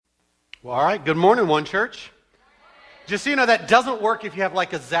Well, all right, good morning, oneChurch. Just so you know, that doesn't work if you have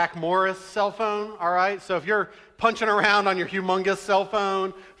like a Zach Morris cell phone, all right? So if you're punching around on your humongous cell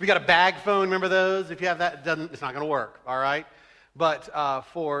phone, if you got a bag phone, remember those? If you have that, it's not going to work, all right? But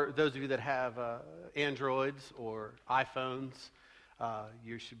for those of you that have Androids or iPhones,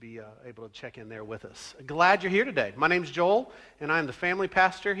 you should be able to check in there with us. Glad you're here today. My name's Joel, and I'm the family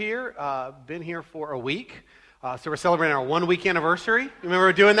pastor here. Been here for a week. So we're celebrating our 1 week anniversary. You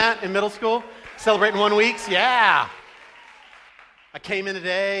remember doing that in middle school? Celebrating 1 week? Yeah. I came in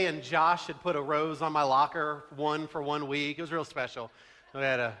today and Josh had put a rose on my locker, one for 1 week. It was real special. We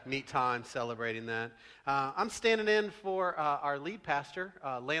had a neat time celebrating that. I'm standing in for our lead pastor,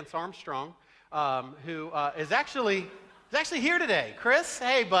 Lance Armstrong, who is actually here today. Chris,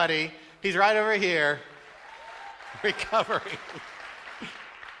 hey buddy. He's right over here, recovering.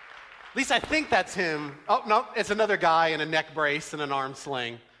 At least I think that's him. Oh, no, it's another guy in a neck brace and an arm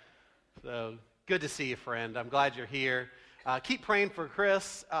sling. So good to see you, friend. I'm glad you're here. Keep praying for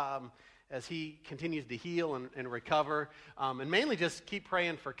Chris as he continues to heal and recover. And mainly just keep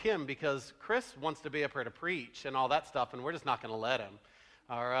praying for Kim because Chris wants to be up here to preach and all that stuff, and we're just not going to let him.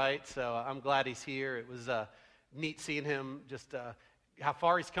 All right? So I'm glad he's here. It was neat seeing him just how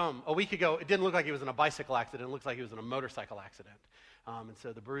far he's come. A week ago, it didn't look like he was in a bicycle accident. It looks like he was in a motorcycle accident. And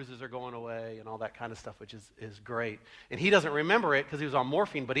so the bruises are going away and all that kind of stuff, which is great. And he doesn't remember it because he was on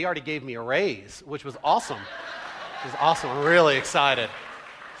morphine, but he already gave me a raise, which was awesome. It was awesome. I'm really excited.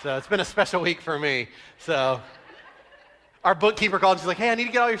 So it's been a special week for me. So our bookkeeper called and she's like, hey, I need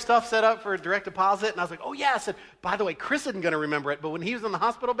to get all your stuff set up for direct deposit. And I was like, oh, yeah. I said, by the way, Chris isn't going to remember it, but when he was in the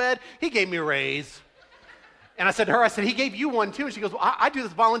hospital bed, he gave me a raise. And I said to her, he gave you one too. And she goes, well, I do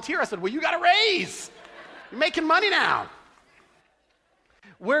this volunteer. I said, well, you got a raise. You're making money now.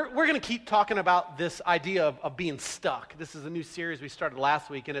 We're going to keep talking about this idea of being stuck. This is a new series we started last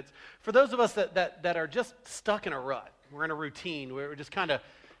week, and it's for those of us that are just stuck in a rut. We're in a routine. We're just kind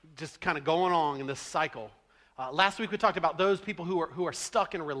of going along in this cycle. Last week we talked about those people who are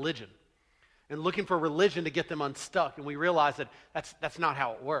stuck in religion and looking for religion to get them unstuck, and we realized that that's not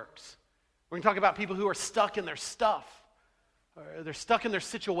how it works. We're going to talk about people who are stuck in their stuff, or they're stuck in their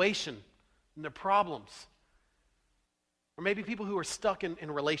situation and their problems. Or maybe people who are stuck in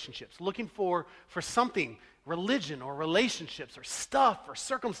relationships, looking for something, religion or relationships or stuff or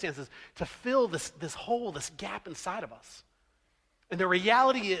circumstances to fill this hole, this gap inside of us. And the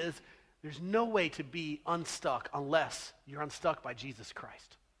reality is there's no way to be unstuck unless you're unstuck by Jesus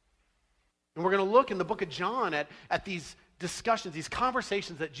Christ. And we're going to look in the book of John at these discussions, these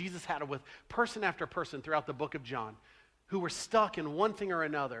conversations that Jesus had with person after person throughout the book of John, who were stuck in one thing or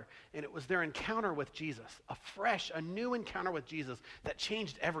another, and it was their encounter with Jesus, a new encounter with Jesus that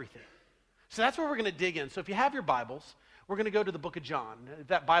changed everything. So that's where we're going to dig in. So if you have your Bibles, we're going to go to the book of John. If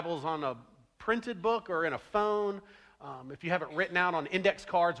that Bible is on a printed book or in a phone, if you have it written out on index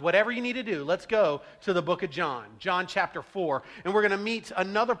cards, whatever you need to do, let's go to the book of John, John chapter 4, and we're going to meet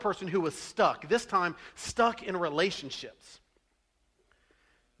another person who was stuck, this time stuck in relationships.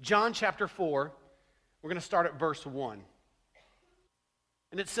 John chapter 4, we're going to start at verse 1.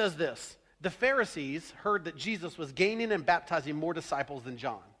 And it says this: the Pharisees heard that Jesus was gaining and baptizing more disciples than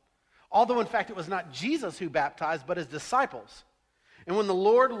John, although in fact it was not Jesus who baptized, but his disciples. And when the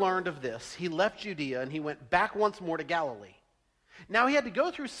Lord learned of this, he left Judea and he went back once more to Galilee. Now he had to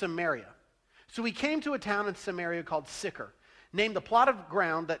go through Samaria. So he came to a town in Samaria called Sychar, named the plot of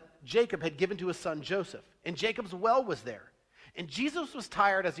ground that Jacob had given to his son Joseph. And Jacob's well was there. And Jesus was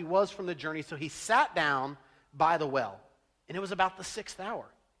tired as he was from the journey, so he sat down by the well. And it was about the 6th hour.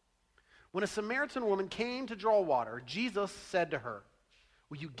 When a Samaritan woman came to draw water, Jesus said to her,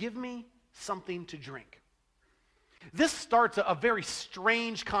 will you give me something to drink? This starts a very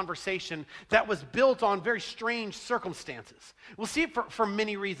strange conversation that was built on very strange circumstances. We'll see it for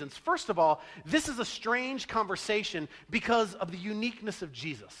many reasons. First of all, this is a strange conversation because of the uniqueness of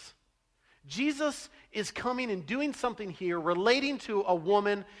Jesus. Jesus is coming and doing something here relating to a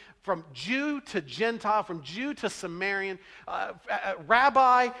woman from Jew to Gentile, from Jew to Samaritan,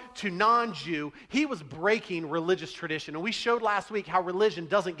 rabbi to non-Jew. He was breaking religious tradition. And we showed last week how religion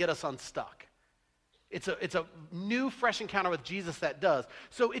doesn't get us unstuck. It's a new, fresh encounter with Jesus that does.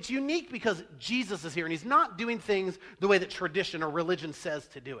 So it's unique because Jesus is here, and he's not doing things the way that tradition or religion says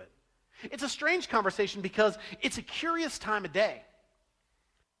to do it. It's a strange conversation because it's a curious time of day.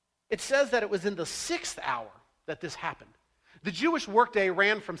 It says that it was in the 6th hour that this happened. The Jewish workday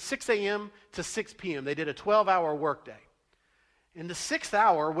ran from 6 a.m. to 6 p.m. They did a 12-hour workday. And the 6th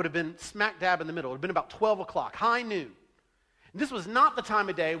hour would have been smack dab in the middle. It would have been about 12 o'clock, high noon. And this was not the time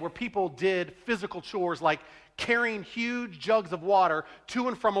of day where people did physical chores like carrying huge jugs of water to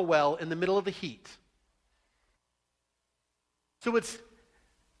and from a well in the middle of the heat. So it's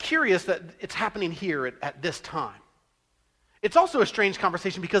curious that it's happening here at this time. It's also a strange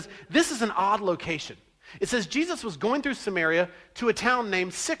conversation because this is an odd location. It says Jesus was going through Samaria to a town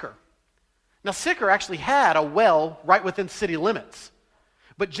named Sychar. Now, Sychar actually had a well right within city limits.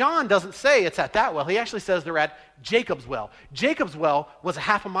 But John doesn't say it's at that well. He actually says they're at Jacob's well. Jacob's well was a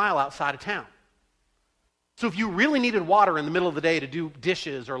half a mile outside of town. So if you really needed water in the middle of the day to do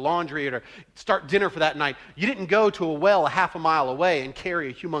dishes or laundry or to start dinner for that night, you didn't go to a well a half a mile away and carry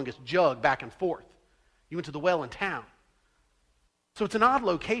a humongous jug back and forth. You went to the well in town. So it's an odd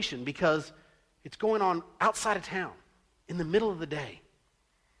location because it's going on outside of town in the middle of the day.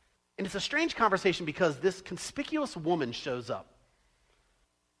 And it's a strange conversation because this conspicuous woman shows up.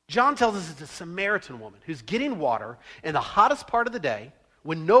 John tells us it's a Samaritan woman who's getting water in the hottest part of the day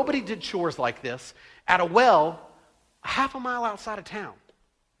when nobody did chores like this at a well a half a mile outside of town.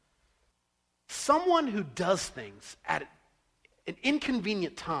 Someone who does things at an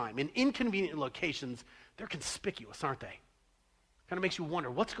inconvenient time, in inconvenient locations, they're conspicuous, aren't they? Kind of makes you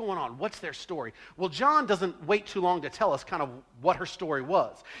wonder, what's going on? What's their story? Well, John doesn't wait too long to tell us kind of what her story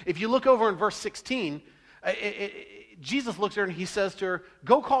was. If you look over in verse 16, Jesus looks at her and he says to her,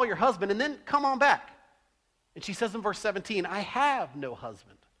 go call your husband and then come on back. And she says in verse 17, I have no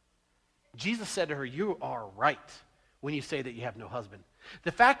husband. Jesus said to her, you are right when you say that you have no husband.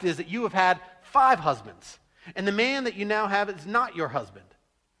 The fact is that you have had 5 husbands, and the man that you now have is not your husband.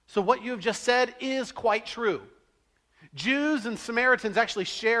 So what you have just said is quite true. Jews and Samaritans actually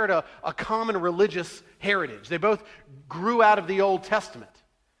shared a common religious heritage. They both grew out of the Old Testament.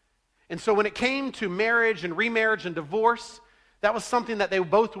 And so when it came to marriage and remarriage and divorce, that was something that they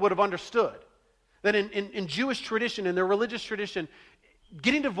both would have understood. That in Jewish tradition, in their religious tradition,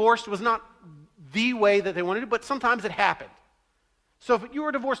 getting divorced was not the way that they wanted to, but sometimes it happened. So if you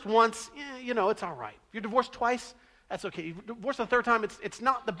were divorced once, it's all right. If you're divorced twice, that's okay. If you're divorced the third time, it's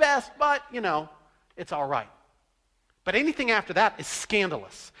not the best, but, it's all right. But anything after that is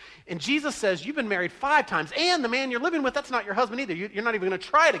scandalous. And Jesus says, you've been married 5 times, and the man you're living with, that's not your husband either. You're not even going to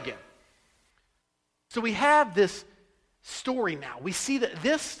try it again. So we have this story now. We see that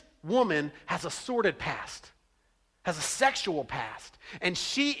this woman has a sordid past, has a sexual past, and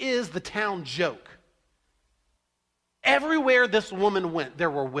she is the town joke. Everywhere this woman went, there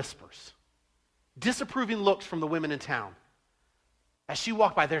were whispers, disapproving looks from the women in town. As she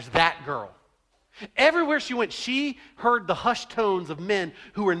walked by, there's that girl. Everywhere she went, she heard the hushed tones of men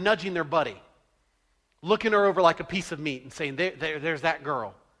who were nudging their buddy, looking her over like a piece of meat and saying, there's that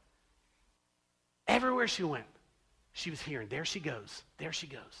girl. Everywhere she went, she was hearing, there she goes, there she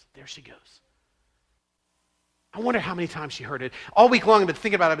goes, there she goes. I wonder how many times she heard it. All week long I've been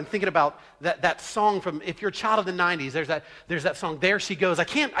thinking about that song from, if you're a child of the 90s, there's that song, There She Goes. I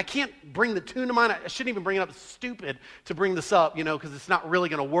can't bring the tune to mind. I shouldn't even bring it up. It's stupid to bring this up, because it's not really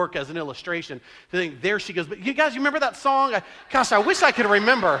going to work as an illustration. To think, there she goes. But you guys, you remember that song? I wish I could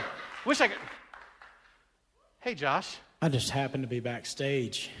remember. Hey, Josh. I just happened to be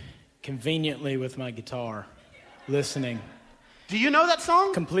backstage, conveniently with my guitar, listening. Do you know that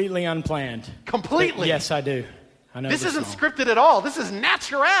song? Completely unplanned. Completely? But yes, I do. I know this isn't song. Scripted at all. This is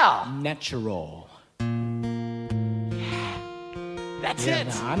natural. Natural. That's it.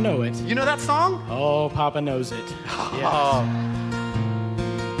 No, I know it. You know that song? Oh, Papa knows it. Yes. Oh.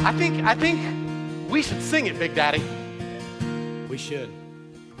 I think we should sing it, Big Daddy. We should.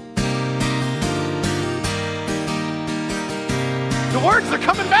 The words are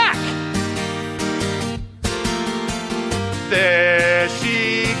coming back. There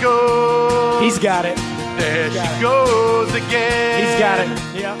she goes. He's got it. There she goes again. He's got it.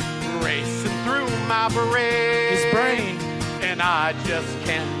 Yeah. Racing through my brain. His brain. And I just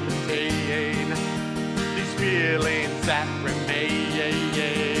can't contain these feelings that remain.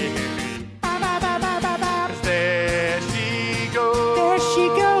 'Cause there she goes. There she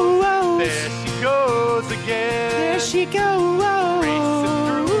goes. There she goes again. There she goes. Racing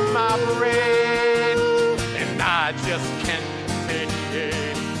through my brain. And I just can't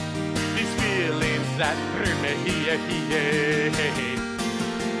contain these feelings that remain.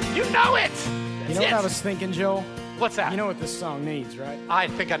 You know it. You know what I was thinking, Joel? What's that? You know what this song needs, right? I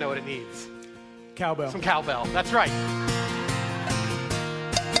think I know what it needs. Cowbell. Some cowbell. That's right.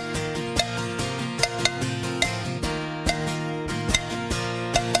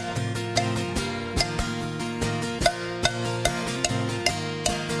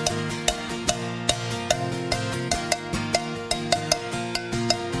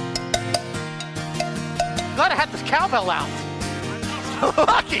 Glad I had this cowbell out.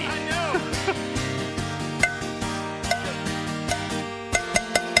 Lucky. I know.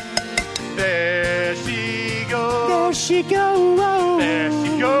 she goes. There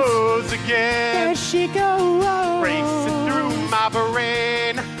she goes again. There she goes. Racing through my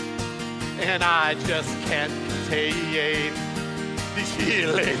brain, and I just can't contain these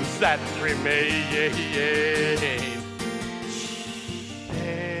feelings that remain.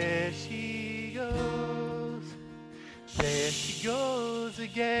 There she goes. There she goes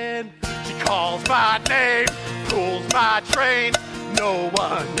again. She calls my name, pulls my train. No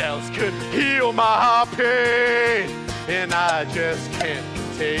one else could heal my pain, and I just can't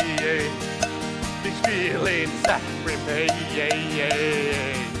contain these feelings that remain.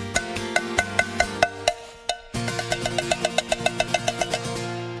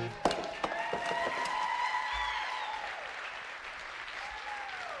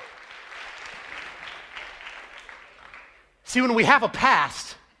 See, when we have a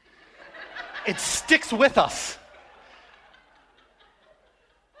past, it sticks with us.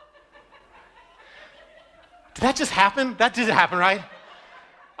 Did that just happen? That didn't happen, right?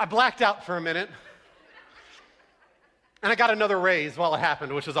 I blacked out for a minute. And I got another raise while it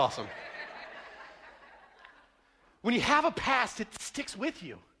happened, which was awesome. When you have a past, it sticks with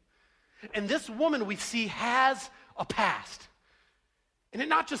you. And this woman we see has a past. And it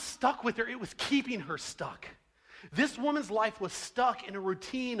not just stuck with her, it was keeping her stuck. This woman's life was stuck in a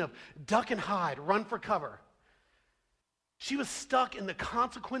routine of duck and hide, run for cover. She was stuck in the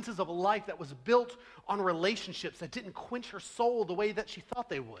consequences of a life that was built on relationships that didn't quench her soul the way that she thought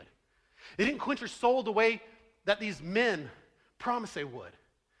they would. They didn't quench her soul the way that these men promised they would.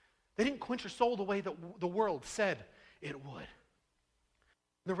 They didn't quench her soul the way that the world said it would.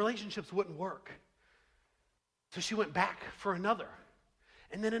 The relationships wouldn't work. So she went back for another,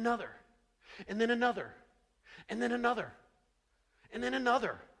 and then another, and then another, and then another, and then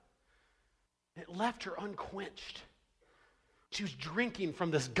another. It left her unquenched. She was drinking from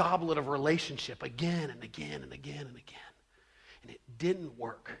this goblet of relationship again and again and again and again. And it didn't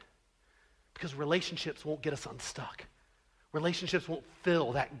work because relationships won't get us unstuck. Relationships won't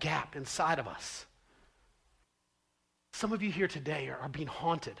fill that gap inside of us. Some of you here today are being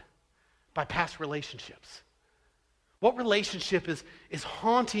haunted by past relationships. What relationship is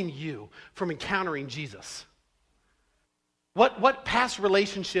haunting you from encountering Jesus? What past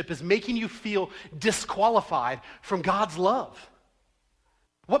relationship is making you feel disqualified from God's love?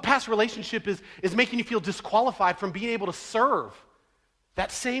 What past relationship is making you feel disqualified from being able to serve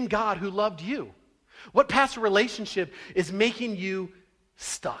that same God who loved you? What past relationship is making you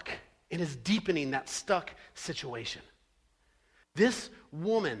stuck and is deepening that stuck situation? This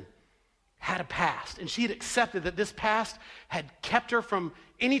woman had a past, and she had accepted that this past had kept her from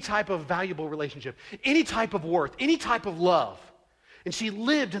any type of valuable relationship, any type of worth, any type of love. And she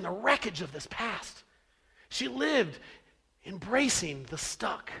lived in the wreckage of this past. She lived embracing the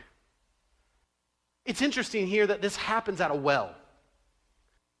stuck. It's interesting here that this happens at a well.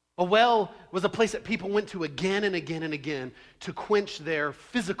 A well was a place that people went to again and again and again to quench their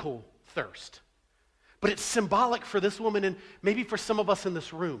physical thirst. But it's symbolic for this woman and maybe for some of us in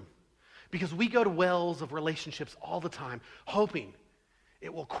this room, because we go to wells of relationships all the time, hoping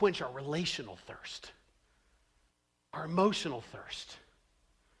it will quench our relational thirst, our emotional thirst.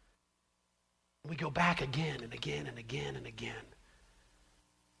 We go back again and again and again and again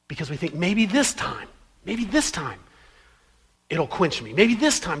because we think maybe this time, it'll quench me. Maybe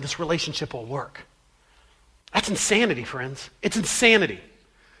this time this relationship will work. That's insanity, friends. It's insanity.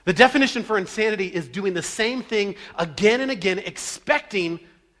 The definition for insanity is doing the same thing again and again, expecting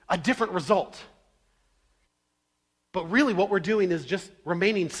a different result. But really what we're doing is just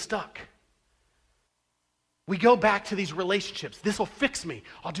remaining stuck. We go back to these relationships. This will fix me.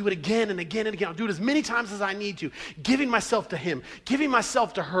 I'll do it again and again and again. I'll do it as many times as I need to, giving myself to him, giving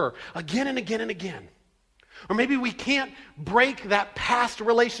myself to her, again and again and again. Or maybe we can't break that past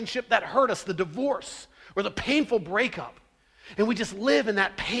relationship that hurt us, the divorce or the painful breakup. And we just live in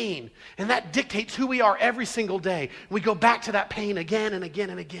that pain, and that dictates who we are every single day. We go back to that pain again and again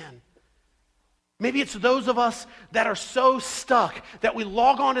and again. Maybe it's those of us that are so stuck that we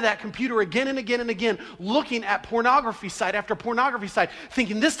log onto that computer again and again and again, looking at pornography site after pornography site,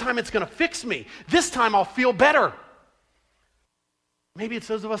 thinking this time it's going to fix me. This time I'll feel better. Maybe it's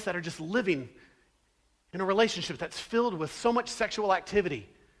those of us that are just living in a relationship that's filled with so much sexual activity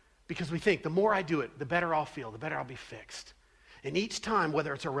because we think the more I do it, the better I'll feel, the better I'll be fixed. And each time,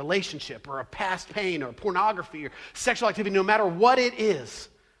 whether it's a relationship or a past pain or pornography or sexual activity, no matter what it is,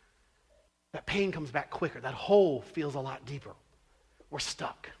 that pain comes back quicker. That hole feels a lot deeper. We're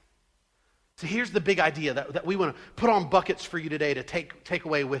stuck. So here's the big idea that we want to put on buckets for you today to take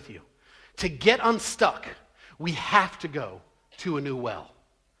away with you. To get unstuck, we have to go to a new well.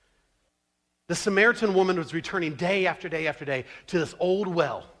 The Samaritan woman was returning day after day after day to this old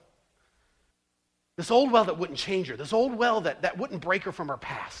well. This old well that wouldn't change her. This old well that wouldn't break her from her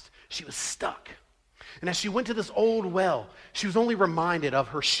past. She was stuck. And as she went to this old well, she was only reminded of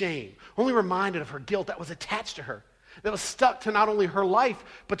her shame, only reminded of her guilt that was attached to her, that was stuck to not only her life,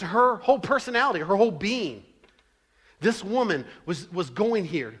 but to her whole personality, her whole being. This woman was going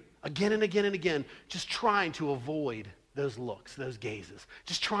here again and again and again, just trying to avoid those looks, those gazes,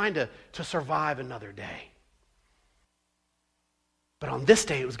 just trying to survive another day. But on this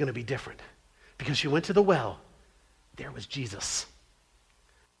day, it was going to be different because she went to the well. There was Jesus.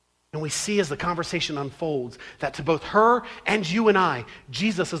 And we see as the conversation unfolds that to both her and you and I,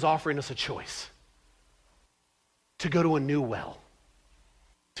 Jesus is offering us a choice to go to a new well.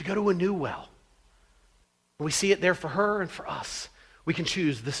 To go to a new well. And we see it there for her and for us. We can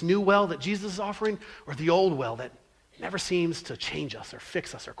choose this new well that Jesus is offering or the old well that never seems to change us or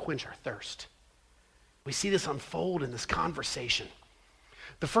fix us or quench our thirst. We see this unfold in this conversation.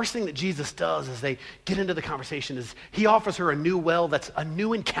 The first thing that Jesus does as they get into the conversation is he offers her a new well that's a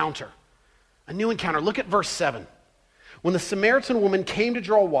new encounter. A new encounter. Look at verse 7. When the Samaritan woman came to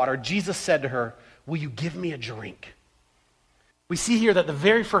draw water, Jesus said to her, "Will you give me a drink?" We see here that the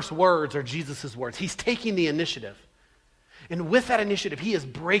very first words are Jesus' words. He's taking the initiative. And with that initiative, he is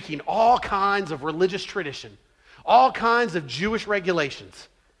breaking all kinds of religious tradition, all kinds of Jewish regulations.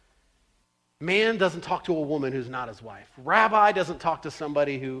 Man doesn't talk to a woman who's not his wife. Rabbi doesn't talk to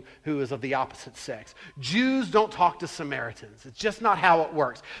somebody who is of the opposite sex. Jews don't talk to Samaritans. It's just not how it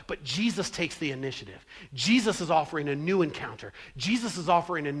works. But Jesus takes the initiative. Jesus is offering a new encounter. Jesus is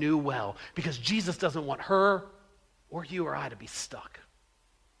offering a new well because Jesus doesn't want her or you or I to be stuck.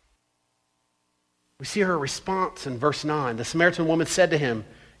 We see her response in verse 9. The Samaritan woman said to him,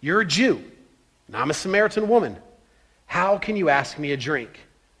 "You're a Jew, and I'm a Samaritan woman. How can you ask me a drink?"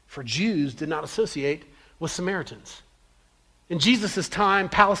 For Jews did not associate with Samaritans. In Jesus' time,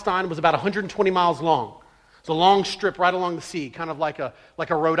 Palestine was about 120 miles long. It's a long strip right along the sea, kind of like a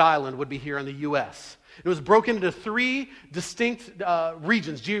Rhode Island would be here in the U.S. It was broken into three distinct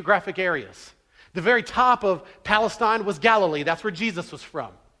regions, geographic areas. The very top of Palestine was Galilee. That's where Jesus was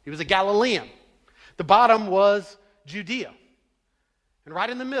from. He was a Galilean. The bottom was Judea. And right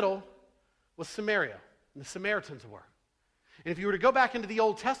in the middle was Samaria, and the Samaritans were. And if you were to go back into the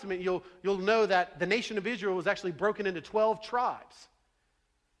Old Testament, you'll know that the nation of Israel was actually broken into 12 tribes.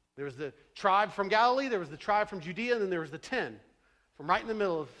 There was the tribe from Galilee, there was the tribe from Judea, and then there was the 10 from right in the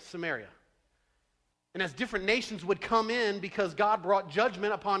middle of Samaria. And as different nations would come in because God brought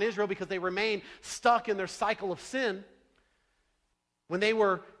judgment upon Israel because they remained stuck in their cycle of sin, when they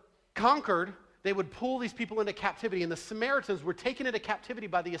were conquered, they would pull these people into captivity, and the Samaritans were taken into captivity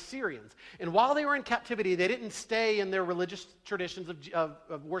by the Assyrians. And while they were in captivity, they didn't stay in their religious traditions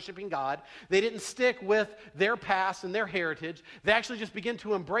of worshiping God. They didn't stick with their past and their heritage. They actually just began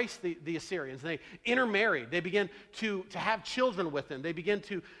to embrace the Assyrians. They intermarried. They began to have children with them. They began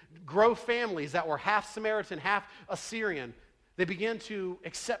to grow families that were half Samaritan, half Assyrian. They began to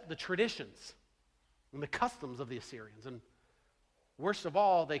accept the traditions and the customs of the Assyrians. And worst of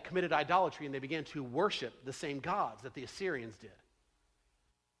all, they committed idolatry and they began to worship the same gods that the Assyrians did.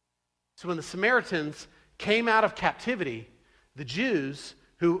 So when the Samaritans came out of captivity, the Jews,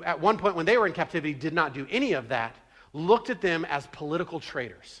 who at one point when they were in captivity did not do any of that, looked at them as political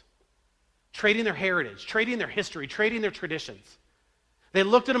traitors, trading their heritage, trading their history, trading their traditions. They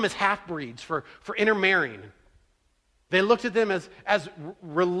looked at them as half-breeds for intermarrying. They looked at them as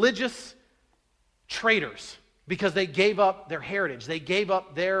religious traitors, because they gave up their heritage. They gave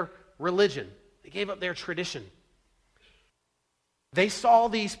up their religion. They gave up their tradition. They saw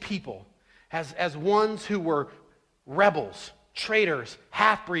these people as ones who were rebels, traitors,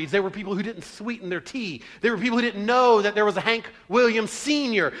 half-breeds. They were people who didn't sweeten their tea. They were people who didn't know that there was a Hank Williams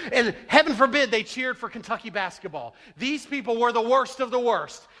Sr. And heaven forbid they cheered for Kentucky basketball. These people were the worst of the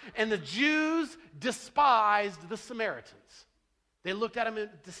worst. And the Jews despised the Samaritans. They looked at them in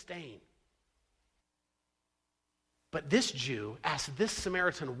disdain. But this Jew asked this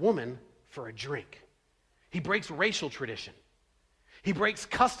Samaritan woman for a drink. He breaks racial tradition. He breaks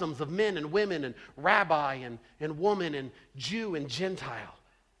customs of men and women and rabbi and woman and Jew and Gentile.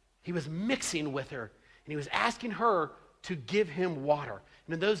 He was mixing with her, and he was asking her to give him water.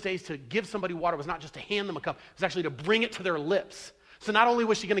 And in those days, to give somebody water was not just to hand them a cup. It was actually to bring it to their lips. So not only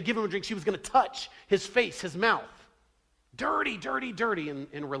was she going to give him a drink, she was going to touch his face, his mouth. Dirty, dirty, dirty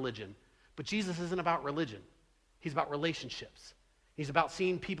in religion. But Jesus isn't about religion. He's about relationships. He's about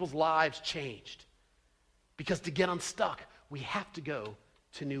seeing people's lives changed. Because to get unstuck, we have to go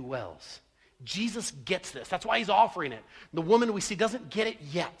to new wells. Jesus gets this. That's why he's offering it. The woman we see doesn't get it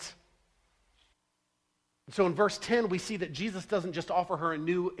yet. So in verse 10, we see that Jesus doesn't just offer her a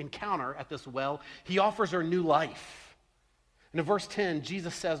new encounter at this well, he offers her new life. And in verse 10,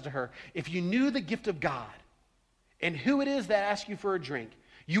 Jesus says to her, if you knew the gift of God and who it is that asks you for a drink,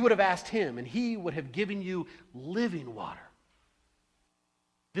 you would have asked him, and he would have given you living water.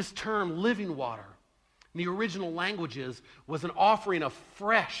 This term, living water, in the original languages was an offering of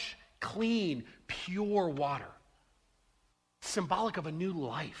fresh, clean, pure water, symbolic of a new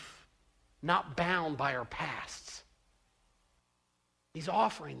life, not bound by our pasts. He's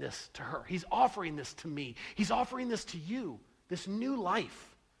offering this to her. He's offering this to me. He's offering this to you, this new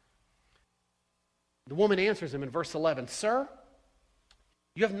life. The woman answers him in verse 11, "Sir,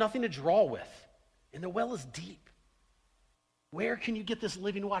 you have nothing to draw with, and the well is deep. Where can you get this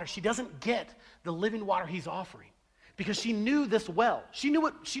living water?" She doesn't get the living water he's offering because she knew this well. She knew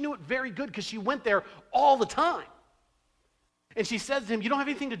it very good because she went there all the time. And she says to him, "You don't have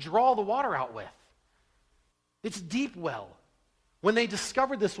anything to draw the water out with. It's a deep well." When they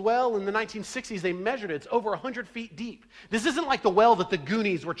discovered this well in the 1960s, they measured it. It's over 100 feet deep. This isn't like the well that the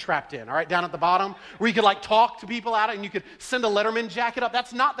Goonies were trapped in, all right, down at the bottom, where you could like talk to people out and you could send a Letterman jacket up.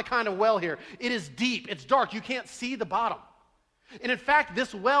 That's not the kind of well here. It is deep. It's dark. You can't see the bottom. And in fact,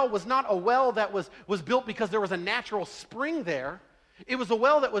 this well was not a well that was built because there was a natural spring there. It was a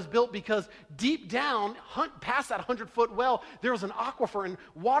well that was built because deep down, past that 100-foot well, there was an aquifer and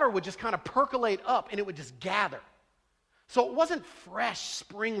water would just kind of percolate up and it would just gather. So it wasn't fresh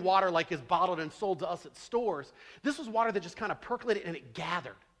spring water like is bottled and sold to us at stores. This was water that just kind of percolated and it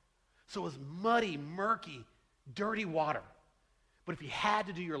gathered. So it was muddy, murky, dirty water. But if you had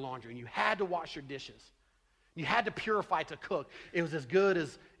to do your laundry and you had to wash your dishes, you had to purify to cook, it was as good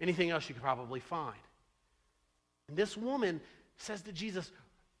as anything else you could probably find. And this woman says to Jesus,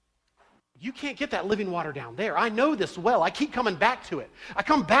 "You can't get that living water down there. I know this well. I keep coming back to it. I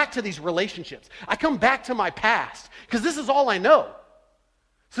come back to these relationships. I come back to my past because this is all I know.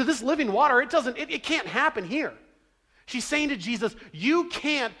 So this living water, it can't happen here." She's saying to Jesus, "You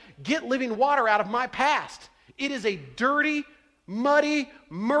can't get living water out of my past. It is a dirty, muddy,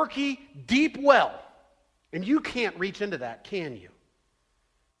 murky, deep well. And you can't reach into that, can you?"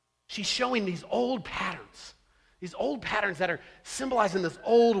 She's showing these old patterns that are symbolizing this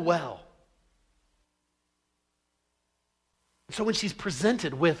old well. So when she's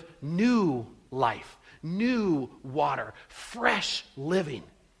presented with new life, new water, fresh living,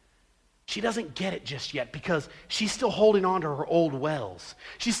 she doesn't get it just yet because she's still holding on to her old wells.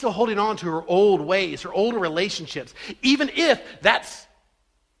 She's still holding on to her old ways, her old relationships, even if that's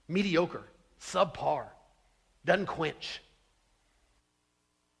mediocre, subpar, doesn't quench.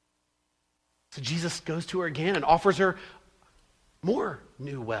 So Jesus goes to her again and offers her more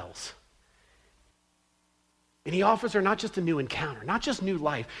new wells. And he offers her not just a new encounter, not just new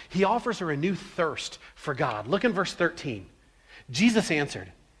life. He offers her a new thirst for God. Look in verse 13. Jesus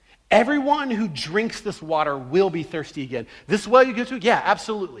answered, "Everyone who drinks this water will be thirsty again." This well you go to? Yeah,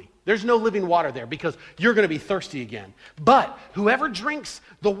 absolutely. There's no living water there because you're going to be thirsty again. "But whoever drinks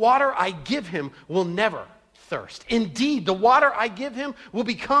the water I give him will never thirst. Indeed, the water I give him will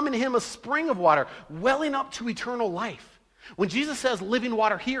become in him a spring of water, welling up to eternal life." When Jesus says living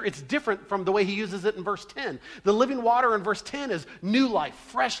water here, it's different from the way he uses it in verse 10. The living water in verse 10 is new life,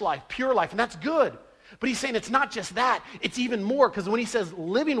 fresh life, pure life, and that's good. But he's saying it's not just that, it's even more, because when he says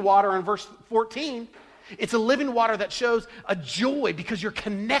living water in verse 14, it's a living water that shows a joy because you're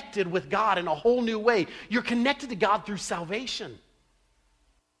connected with God in a whole new way. You're connected to God through salvation.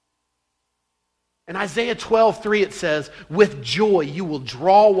 In Isaiah 12:3 it says, "With joy you will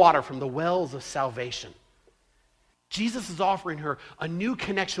draw water from the wells of salvation." Jesus is offering her a new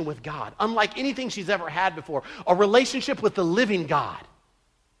connection with God, unlike anything she's ever had before, a relationship with the living God.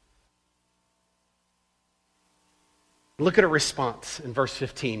 Look at her response in verse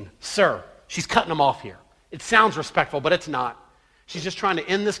 15. "Sir," she's cutting him off here. It sounds respectful, but it's not. She's just trying to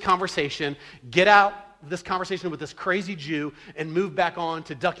end this conversation, get out this conversation with this crazy Jew, and move back on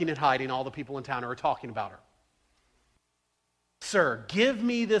to ducking and hiding all the people in town who are talking about her. "Sir, give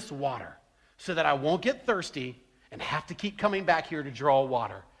me this water so that I won't get thirsty and have to keep coming back here to draw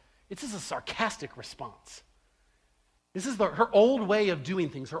water." This is a sarcastic response. This is her old way of doing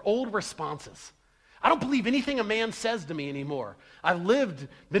things, her old responses. "I don't believe anything a man says to me anymore. I've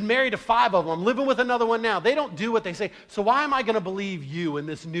been married to 5 of them. I'm living with another one now. They don't do what they say. So why am I going to believe you in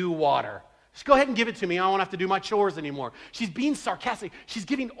this new water? Just go ahead and give it to me. I don't have to do my chores anymore." She's being sarcastic. She's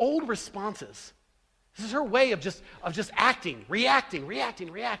giving old responses. This is her way of just acting,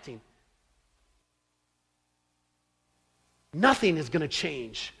 reacting. Nothing is going to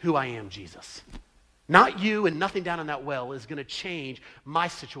change who I am, Jesus. Not you, and nothing down in that well is going to change my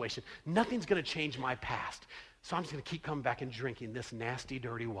situation. Nothing's going to change my past. So I'm just going to keep coming back and drinking this nasty,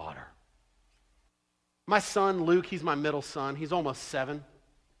 dirty water. My son, Luke, he's my middle son. He's almost 7.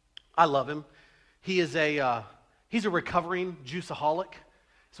 I love him. He's a recovering juiceaholic.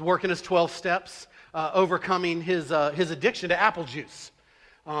 He's working his 12 steps, overcoming his addiction to apple juice.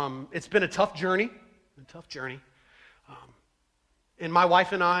 It's been a tough journey. And my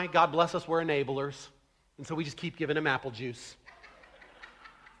wife and I, God bless us, we're enablers. And so we just keep giving him apple juice.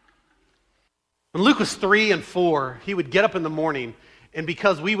 When Luke was 3 and 4, he would get up in the morning, and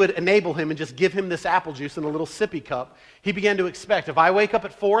because we would enable him and just give him this apple juice in a little sippy cup, he began to expect, if I wake up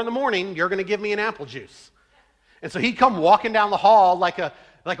at 4 in the morning, you're going to give me an apple juice. And so he'd come walking down the hall like a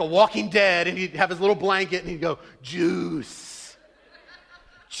walking dead, and he'd have his little blanket, and he'd go, juice,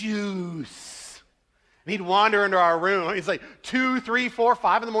 juice. And he'd wander into our room. He's like 2, 3, 4,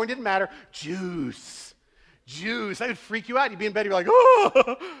 5 in the morning, didn't matter. Juice, juice. That would freak you out. You'd be in bed, you'd be like,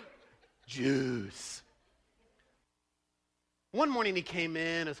 oh, juice. One morning he came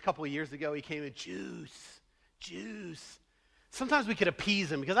in, it was a couple of years ago, he came in, juice, juice. Sometimes we could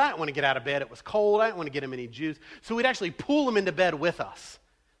appease him because I didn't want to get out of bed. It was cold. I didn't want to get him any juice. So we'd actually pull him into bed with us.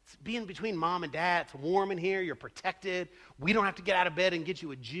 It's being between mom and dad. It's warm in here. You're protected. We don't have to get out of bed and get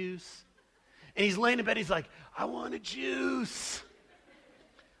you a juice. And he's laying in bed. He's like, I want a juice.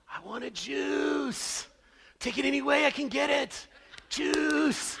 I want a juice. Take it any way I can get it.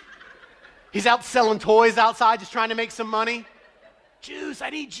 Juice. He's out selling toys outside just trying to make some money. Juice. I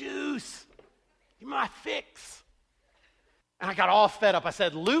need juice. Give me my fix. And I got all fed up. I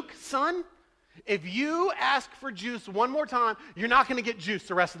said, Luke, son, if you ask for juice one more time, you're not going to get juice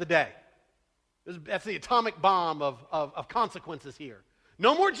the rest of the day. That's the atomic bomb of consequences here.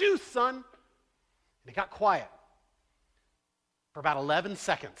 No more juice, son. And it got quiet for about 11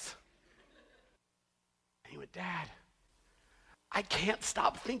 seconds. And he went, Dad, I can't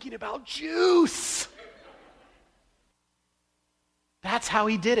stop thinking about juice. That's how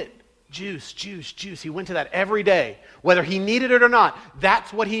he did it. Juice, juice, juice. He went to that every day, whether he needed it or not.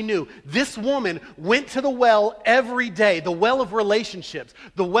 That's what he knew. This woman went to the well every day, the well of relationships,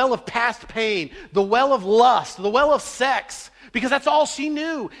 the well of past pain, the well of lust, the well of sex, because that's all she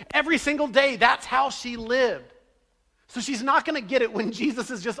knew. Every single day, that's how she lived. So she's not going to get it when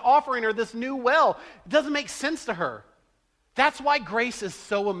Jesus is just offering her this new well. It doesn't make sense to her. That's why grace is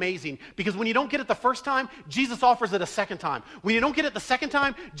so amazing, because when you don't get it the first time, Jesus offers it a second time. When you don't get it the second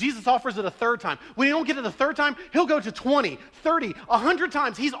time, Jesus offers it a third time. When you don't get it the third time, he'll go to 20, 30, 100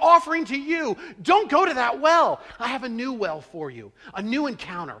 times. He's offering to you, don't go to that well. I have a new well for you, a new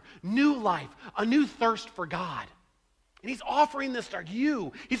encounter, new life, a new thirst for God. And he's offering this to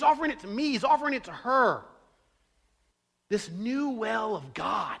you. He's offering it to me. He's offering it to her. This new well of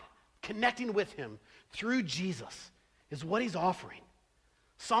God, connecting with him through Jesus, is what he's offering.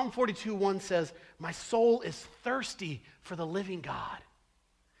 Psalm 42:1 says, my soul is thirsty for the living God.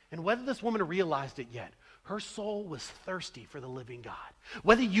 And whether this woman realized it yet, her soul was thirsty for the living God.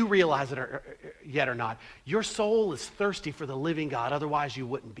 Whether you realize it yet or not, your soul is thirsty for the living God. Otherwise, you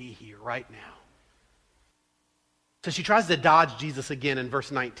wouldn't be here right now. So she tries to dodge Jesus again in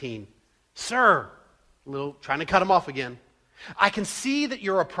verse 19. Sir, trying to cut him off again. I can see that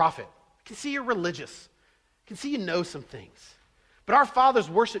you're a prophet. I can see you're religious. I can see you know some things. But our fathers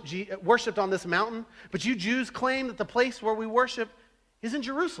worshipped on this mountain, but you Jews claim that the place where we worship is in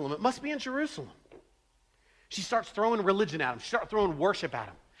Jerusalem. It must be in Jerusalem. She starts throwing religion at him. She starts throwing worship at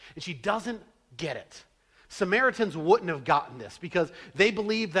him. And she doesn't get it. Samaritans wouldn't have gotten this because they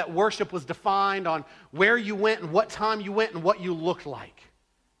believed that worship was defined on where you went and what time you went and what you looked like.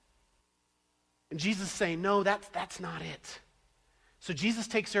 And Jesus is saying, no, that's not it. So Jesus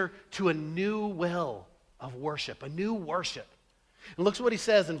takes her to a new well of worship, a new worship. And look at what he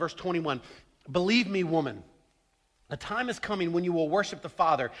says in verse 21. Believe me, woman, a time is coming when you will worship the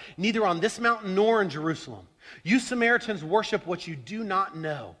Father, neither on this mountain nor in Jerusalem. You Samaritans worship what you do not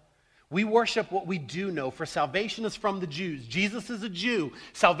know. We worship what we do know, for salvation is from the Jews. Jesus is a Jew.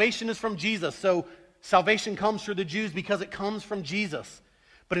 Salvation is from Jesus. So salvation comes through the Jews because it comes from Jesus.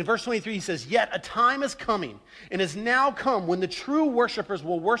 But in verse 23, he says, yet a time is coming and is now come when the true worshipers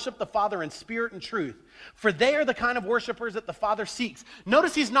will worship the Father in spirit and truth. For they are the kind of worshipers that the Father seeks.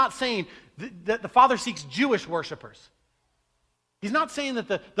 Notice he's not saying that the Father seeks Jewish worshipers. He's not saying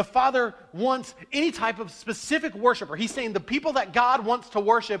that the Father wants any type of specific worshiper. He's saying the people that God wants to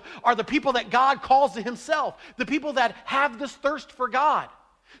worship are the people that God calls to himself, the people that have this thirst for God.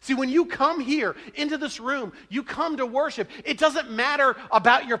 See, when you come here into this room, you come to worship. It doesn't matter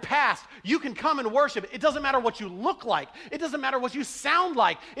about your past. You can come and worship. It doesn't matter what you look like. It doesn't matter what you sound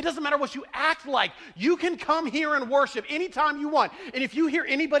like. It doesn't matter what you act like. You can come here and worship anytime you want. And if you hear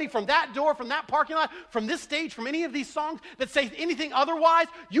anybody from that door, from that parking lot, from this stage, from any of these songs that say anything otherwise,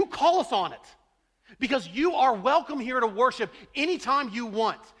 you call us on it. Because you are welcome here to worship anytime you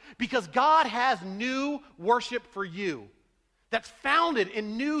want. Because God has new worship for you. That's founded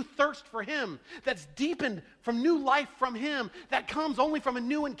in new thirst for Him, that's deepened from new life from Him, that comes only from a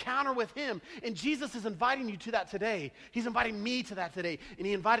new encounter with Him. And Jesus is inviting you to that today. He's inviting me to that today, and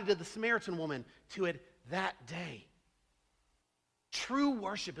He invited the Samaritan woman to it that day. True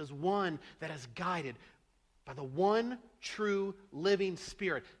worship is one that is guided by the one true living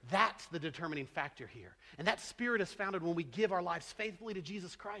Spirit. That's the determining factor here. And that Spirit is founded when we give our lives faithfully to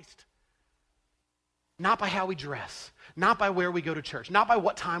Jesus Christ. Not by how we dress, not by where we go to church, not by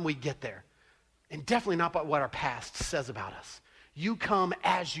what time we get there, and definitely not by what our past says about us. You come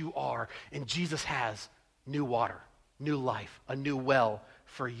as you are, and Jesus has new water, new life, a new well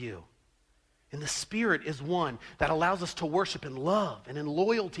for you. And the Spirit is one that allows us to worship in love and in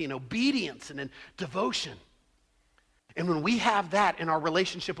loyalty and obedience and in devotion. And when we have that in our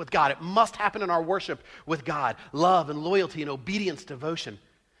relationship with God, it must happen in our worship with God, love and loyalty and obedience, devotion.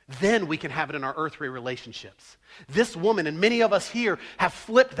 Then we can have it in our earthly relationships. This woman and many of us here have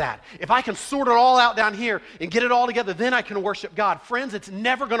flipped that. If I can sort it all out down here and get it all together, then I can worship God. Friends, it's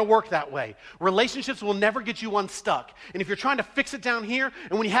never going to work that way. Relationships will never get you unstuck. And if you're trying to fix it down here,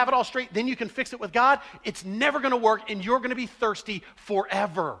 and when you have it all straight, then you can fix it with God, it's never going to work, and you're going to be thirsty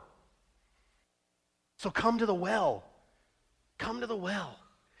forever. So come to the well. Come to the well.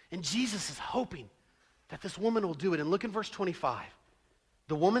 And Jesus is hoping that this woman will do it. And look in verse 25.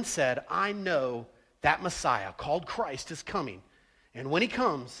 The woman said, I know that Messiah, called Christ, is coming. And when He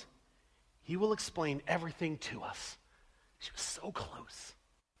comes, He will explain everything to us. She was so close.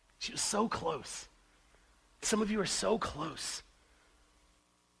 She was so close. Some of you are so close.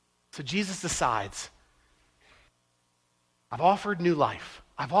 So Jesus decides, I've offered new life.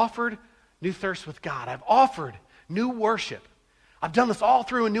 I've offered new thirst with God. I've offered new worship. I've done this all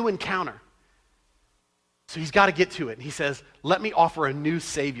through a new encounter. So He's got to get to it. And He says, let me offer a new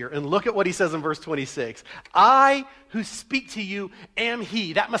Savior. And look at what He says in verse 26. I who speak to you am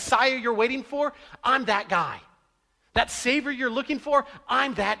He. That Messiah you're waiting for, I'm that guy. That Savior you're looking for,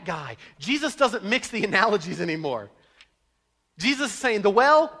 I'm that guy. Jesus doesn't mix the analogies anymore. Jesus is saying, the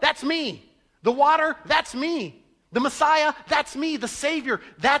well, that's me. The water, that's me. The Messiah, that's me. The Savior,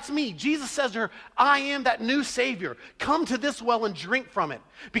 that's me. Jesus says to her, I am that new Savior. Come to this well and drink from it.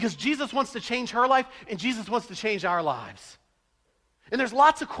 Because Jesus wants to change her life, and Jesus wants to change our lives. And there's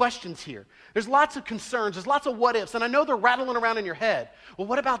lots of questions here. There's lots of concerns. There's lots of what ifs. And I know they're rattling around in your head. Well,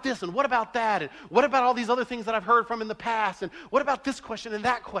 what about this? And what about that? And what about all these other things that I've heard from in the past? And what about this question and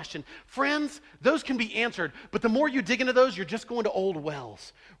that question? Friends, those can be answered. But the more you dig into those, you're just going to old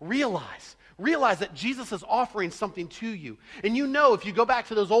wells. Realize that Jesus is offering something to you. And you know if you go back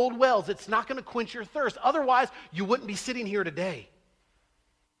to those old wells, it's not going to quench your thirst. Otherwise, you wouldn't be sitting here today.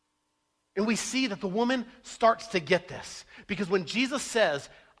 And we see that the woman starts to get this. Because when Jesus says,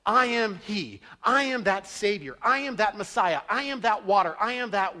 I am He, I am that Savior, I am that Messiah, I am that water, I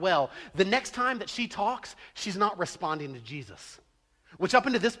am that well, the next time that she talks, she's not responding to Jesus. Which up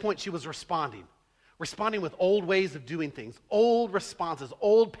until this point, she was responding with old ways of doing things, old responses,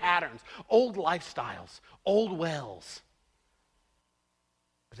 old patterns, old lifestyles, old wells.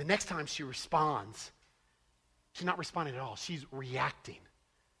 But the next time she responds, she's not responding at all. She's reacting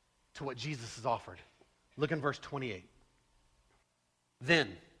to what Jesus has offered. Look in verse 28. Then,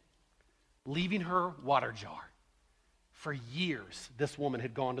 leaving her water jar, for years this woman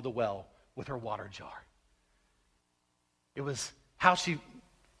had gone to the well with her water jar. It was how she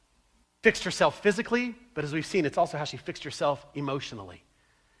fixed herself physically, but as we've seen, it's also how she fixed herself emotionally.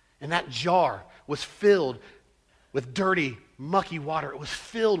 And that jar was filled with dirty, mucky water. It was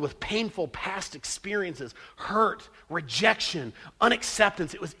filled with painful past experiences, hurt, rejection,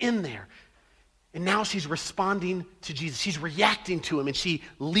 unacceptance. It was in there. And now she's responding to Jesus. She's reacting to Him, and she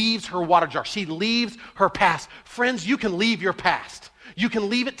leaves her water jar. She leaves her past. Friends, you can leave your past. You can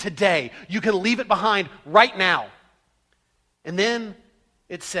leave it today. You can leave it behind right now. And then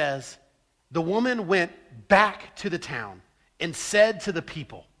it says, the woman went back to the town and said to the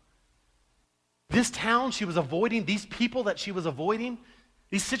people, this town she was avoiding, these people that she was avoiding,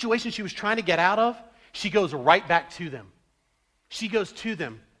 these situations she was trying to get out of, she goes right back to them. She goes to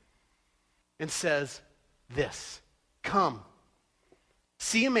them and says this, come,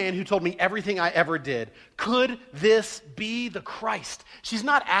 See a man who told me everything I ever did. Could this be the Christ? She's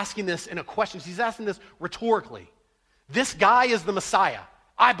not asking this in a question. She's asking this rhetorically. This guy is the Messiah.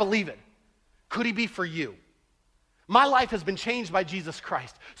 I believe it. Could he be for you? My life has been changed by Jesus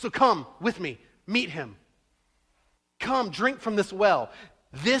Christ. So come with me. Meet him. Come, drink from this well.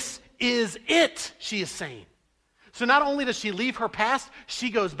 This is it, she is saying. So not only does she leave her past,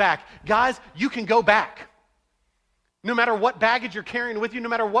 she goes back. Guys, you can go back. No matter what baggage you're carrying with you, no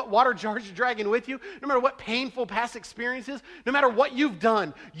matter what water jars you're dragging with you, no matter what painful past experiences, no matter what you've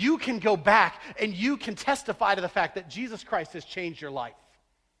done, you can go back and you can testify to the fact that Jesus Christ has changed your life.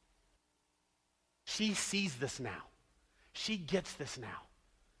 She sees this now. She gets this now.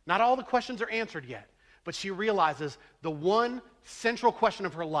 Not all the questions are answered yet, but she realizes the one central question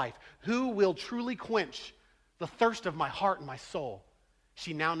of her life, who will truly quench the thirst of my heart and my soul?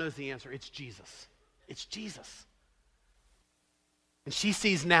 She now knows the answer. It's Jesus. It's Jesus. And she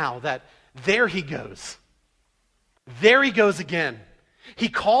sees now that there he goes. There he goes again. He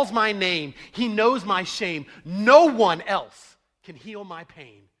calls my name. He knows my shame. No one else can heal my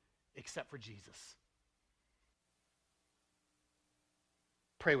pain except for Jesus.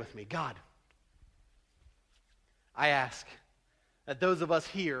 Pray with me. God, I ask that those of us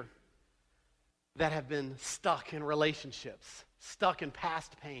here that have been stuck in relationships, stuck in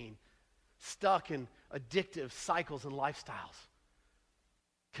past pain, stuck in addictive cycles and lifestyles,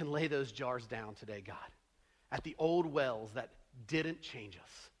 can lay those jars down today, God, at the old wells that didn't change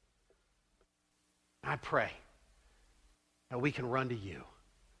us. I pray that we can run to you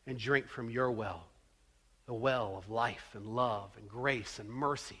and drink from your well, the well of life and love and grace and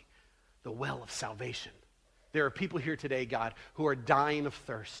mercy, the well of salvation. There are people here today, God, who are dying of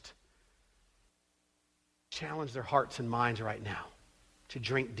thirst. Challenge their hearts and minds right now to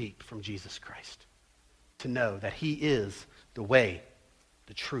drink deep from Jesus Christ, to know that he is the way,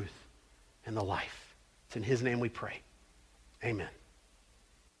 the truth, and the life. It's in his name we pray. Amen.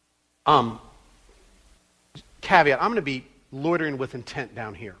 Caveat, I'm going to be loitering with intent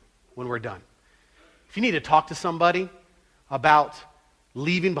down here when we're done. If you need to talk to somebody about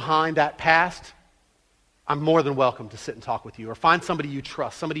leaving behind that past, I'm more than welcome to sit and talk with you, or find somebody you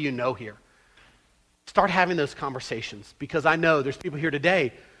trust, somebody you know here. Start having those conversations, because I know there's people here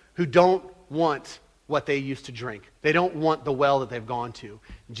today who don't want what they used to drink. They don't want the well that they've gone to.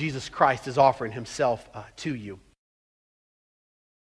 Jesus Christ is offering himself to you.